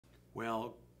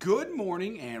Well, good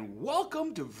morning and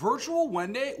welcome to Virtual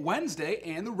Wednesday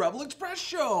and the Rebel Express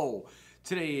Show.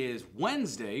 Today is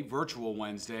Wednesday, Virtual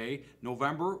Wednesday,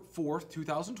 November 4th,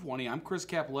 2020. I'm Chris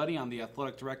Capoletti. I'm the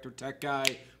Athletic Director, Tech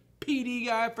Guy, PD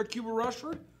Guy for Cuba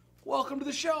Rushford. Welcome to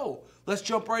the show. Let's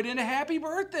jump right into happy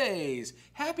birthdays.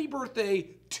 Happy birthday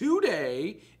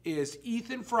today is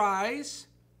Ethan Fries,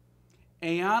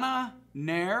 Ayana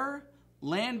Nair,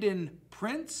 Landon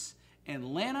Prince, and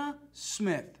Lana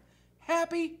Smith.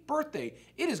 Happy birthday.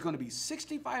 It is going to be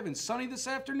 65 and sunny this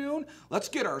afternoon. Let's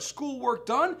get our schoolwork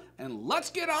done and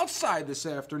let's get outside this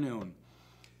afternoon.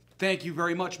 Thank you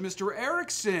very much, Mr.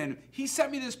 Erickson. He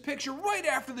sent me this picture right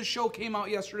after the show came out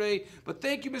yesterday. But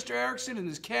thank you, Mr. Erickson, and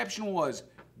his caption was,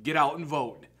 "Get out and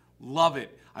vote." Love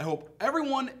it. I hope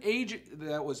everyone age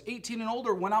that was 18 and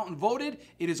older went out and voted.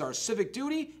 It is our civic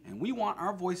duty, and we want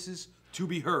our voices to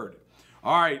be heard.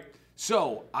 All right.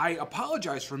 So I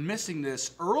apologize for missing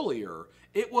this earlier.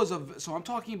 So I'm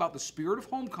talking about the Spirit of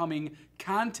Homecoming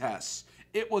contest.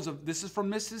 This is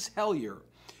from Mrs. Hellier.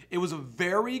 It was a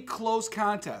very close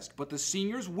contest, but the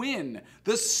seniors win.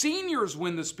 The seniors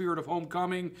win the Spirit of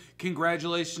Homecoming.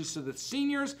 Congratulations to the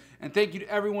seniors, and thank you to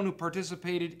everyone who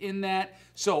participated in that.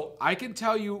 So I can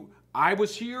tell you, I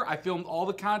was here. I filmed all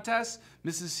the contests.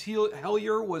 Mrs.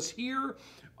 Hellier was here,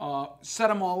 set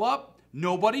them all up.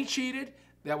 Nobody cheated.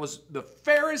 That was the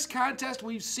fairest contest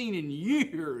we've seen in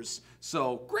years.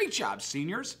 So great job,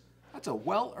 seniors. That's a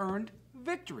well-earned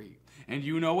victory. And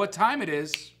you know what time it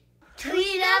is.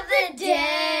 Tweet of the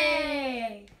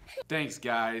day. Thanks,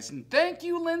 guys. And thank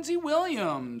you, Lindsay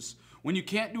Williams. When you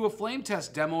can't do a flame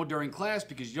test demo during class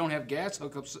because you don't have gas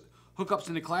hookups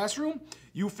in the classroom,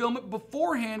 you film it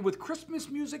beforehand with Christmas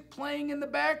music playing in the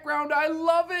background. I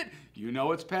love it. You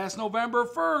know it's past November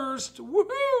 1st.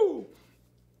 Woohoo!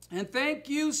 And thank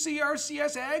you,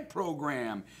 CRCS Ag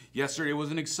Program. Yesterday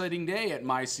was an exciting day at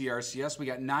my CRCS. We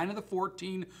got 9 of the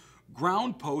 14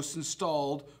 ground posts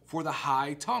installed for the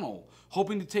high tunnel.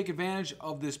 Hoping to take advantage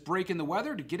of this break in the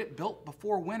weather to get it built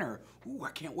before winter. Ooh,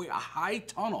 I can't wait. A high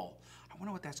tunnel. I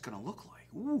wonder what that's going to look like.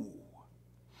 Ooh.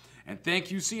 And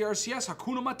thank you, CRCS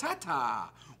Hakuna Matata.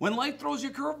 When life throws you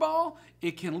a curveball,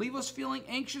 it can leave us feeling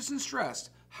anxious and stressed.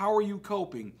 How are you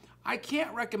coping? I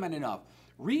can't recommend enough.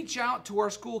 Reach out to our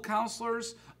school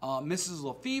counselors, Mrs.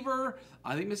 LaFever.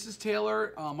 I think Mrs.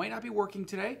 Taylor might not be working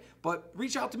today, but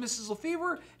reach out to Mrs.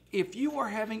 LaFever if you are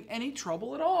having any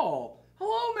trouble at all.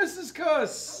 Hello, Mrs.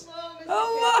 Kuss. Hello, Mrs.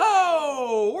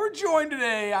 Hello. We're joined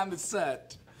today on the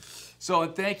set. So,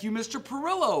 and thank you, Mr.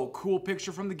 Perillo. Cool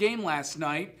picture from the game last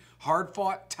night.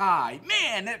 Hard-fought tie.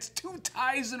 Man, that's 2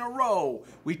 ties in a row.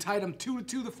 We tied them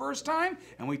 2-2 the first time,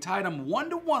 and we tied them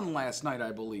 1-1 last night,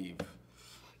 I believe.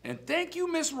 And thank you,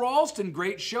 Miss Ralston.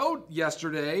 Great show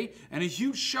yesterday. And a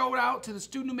huge shout out to the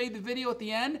student who made the video at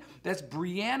the end. That's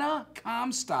Brianna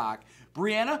Comstock.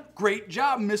 Brianna, great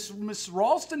job. Miss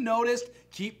Ralston noticed.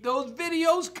 Keep those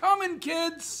videos coming,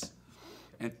 kids.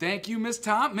 And thank you,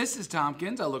 Mrs.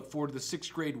 Tompkins. I look forward to the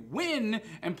 6th grade win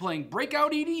and playing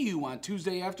Breakout EDU on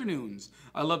Tuesday afternoons.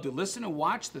 I love to listen and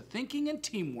watch the thinking and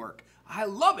teamwork. I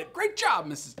love it. Great job,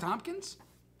 Mrs. Tompkins.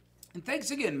 And thanks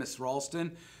again, Miss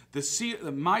Ralston.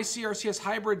 The My CRCS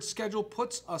hybrid schedule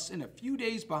puts us in a few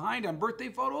days behind on birthday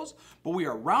photos, but we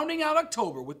are rounding out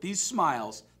October with these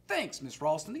smiles. Thanks, Miss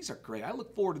Ralston. These are great. I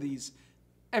look forward to these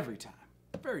every time.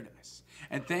 Very nice.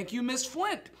 And thank you, Miss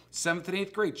Flint. 7th and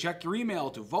 8th grade, check your email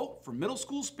to vote for middle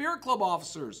school Spirit Club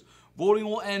officers. Voting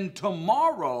will end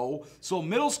tomorrow, so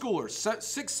middle schoolers,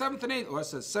 6th, 7th, and 8th, or it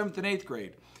says 7th and 8th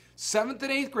grade. 7th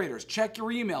and 8th graders, check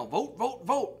your email. Vote, vote,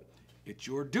 vote. It's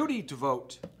your duty to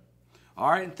vote. All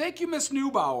right, and thank you, Miss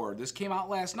Neubauer. This came out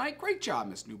last night. Great job,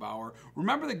 Miss Neubauer.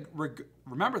 Remember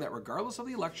that regardless of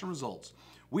the election results,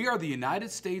 we are the United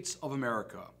States of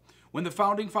America. When the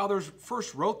Founding Fathers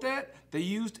first wrote that, they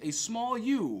used a small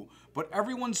u, but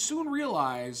everyone soon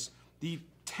realized the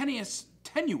tenuous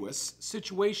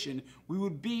situation we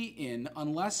would be in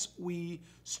unless we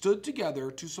stood together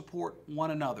to support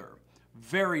one another.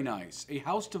 Very nice. A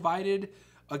house divided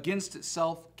against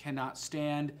itself cannot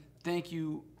stand. Thank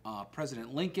you,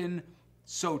 President Lincoln.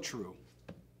 So true.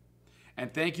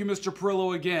 And thank you, Mr.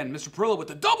 Perillo, again. Mr. Perillo with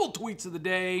the double tweets of the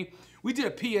day. We did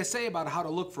a PSA about how to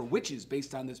look for witches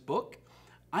based on this book.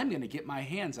 I'm going to get my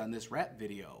hands on this rap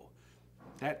video.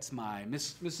 That's my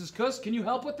Mrs. Kuss. Can you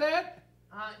help with that?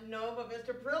 No, but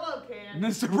Mr. Perillo can.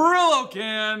 Mr. Perillo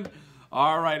can.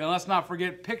 All right, and let's not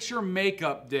forget Picture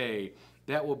Makeup Day.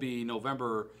 That will be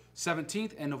November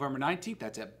 17th and November 19th.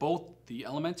 That's at both the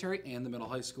elementary and the middle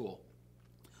high school.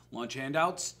 Lunch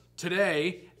handouts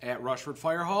today at Rushford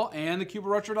Fire Hall and the Cuba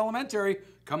Rushford Elementary.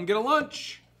 Come get a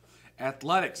lunch.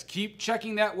 Athletics, keep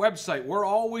checking that website. We're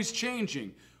always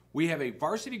changing. We have a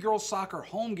varsity girls soccer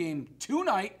home game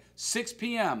tonight, 6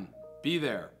 p.m. Be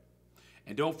there.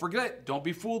 And don't forget, don't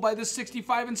be fooled by this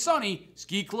 65 and sunny.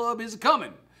 Ski club is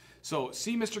coming. So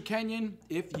see Mr. Kenyon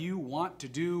if you want to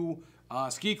do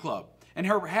ski club. And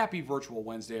happy virtual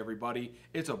Wednesday, everybody.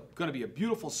 It's going to be a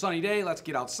beautiful sunny day. Let's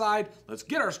get outside. Let's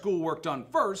get our schoolwork done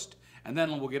first, and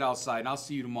then we'll get outside. And I'll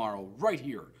see you tomorrow right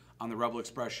here on the Rebel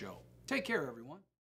Express Show. Take care, everyone.